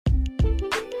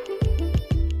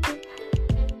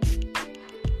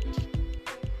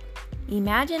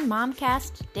Imagine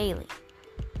Momcast Daily.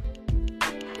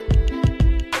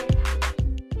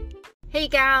 Hey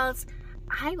gals,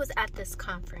 I was at this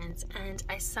conference and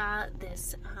I saw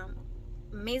this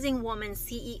amazing woman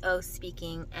CEO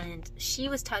speaking, and she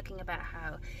was talking about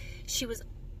how she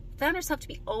found herself to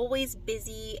be always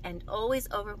busy and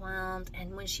always overwhelmed.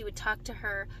 And when she would talk to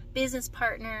her business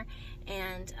partner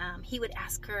and he would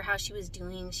ask her how she was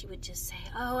doing, she would just say,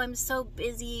 "Oh, I'm so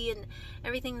busy and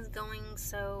everything's going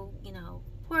so,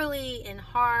 poorly and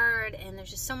hard, and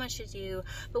there's just so much to do.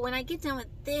 But when I get done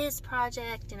with this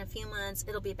project in a few months,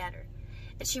 it'll be better."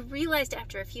 And she realized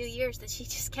after a few years that she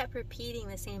just kept repeating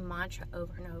the same mantra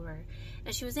over and over.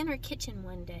 And she was in her kitchen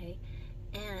one day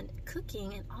and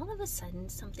cooking, and all of a sudden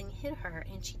something hit her,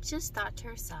 and she just thought to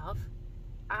herself,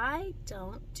 "I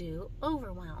don't do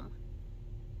overwhelm."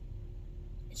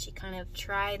 And she kind of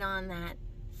tried on that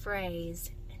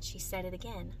phrase, and she said it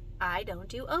again, "I don't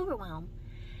do overwhelm."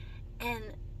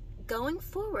 And going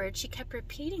forward, she kept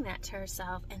repeating that to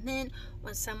herself. And then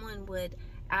when someone would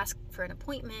ask for an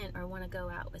appointment or want to go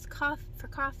out for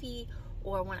coffee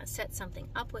or want to set something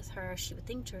up with her, she would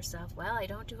think to herself, "Well, I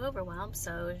don't do overwhelm,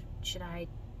 so should I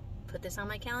put this on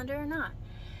my calendar or not?"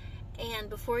 And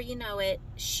before you know it,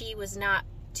 she was not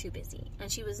too busy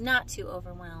and she was not too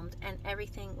overwhelmed, and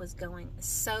everything was going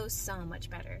so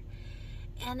much better.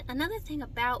 And another thing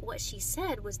about what she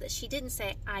said was that she didn't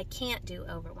say, "I can't do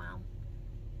overwhelm,"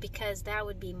 because that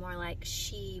would be more like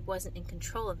she wasn't in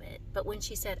control of it. But when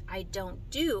she said, "I don't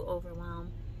do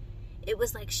overwhelm," it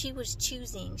was like she was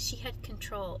choosing. She had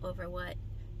control over what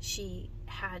she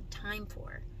had time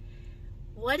for.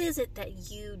 What is it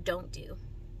that you don't do?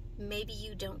 Maybe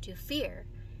you don't do fear.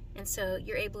 And so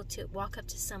you're able to walk up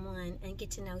to someone and get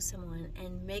to know someone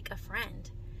and make a friend.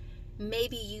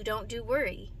 Maybe you don't do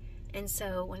worry. And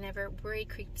so whenever worry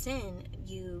creeps in,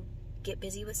 you get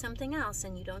busy with something else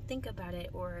and you don't think about it,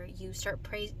 or you start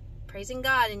praising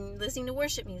God and listening to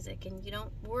worship music and you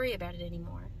don't worry about it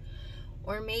anymore.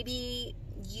 Or maybe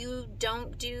you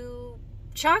don't do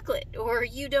chocolate, or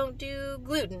you don't do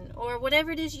gluten, or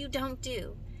whatever it is you don't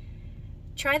do.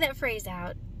 Try that phrase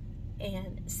out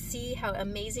and see how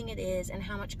amazing it is and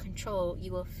how much control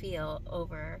you will feel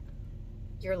over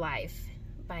your life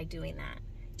by doing that.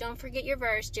 Don't forget your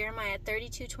verse, Jeremiah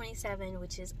 32:27,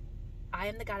 which is, "I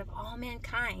am the God of all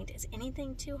mankind. Is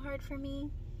anything too hard for me?"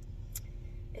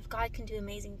 If God can do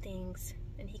amazing things,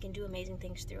 then He can do amazing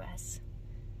things through us.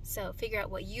 So figure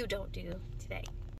out what you don't do today.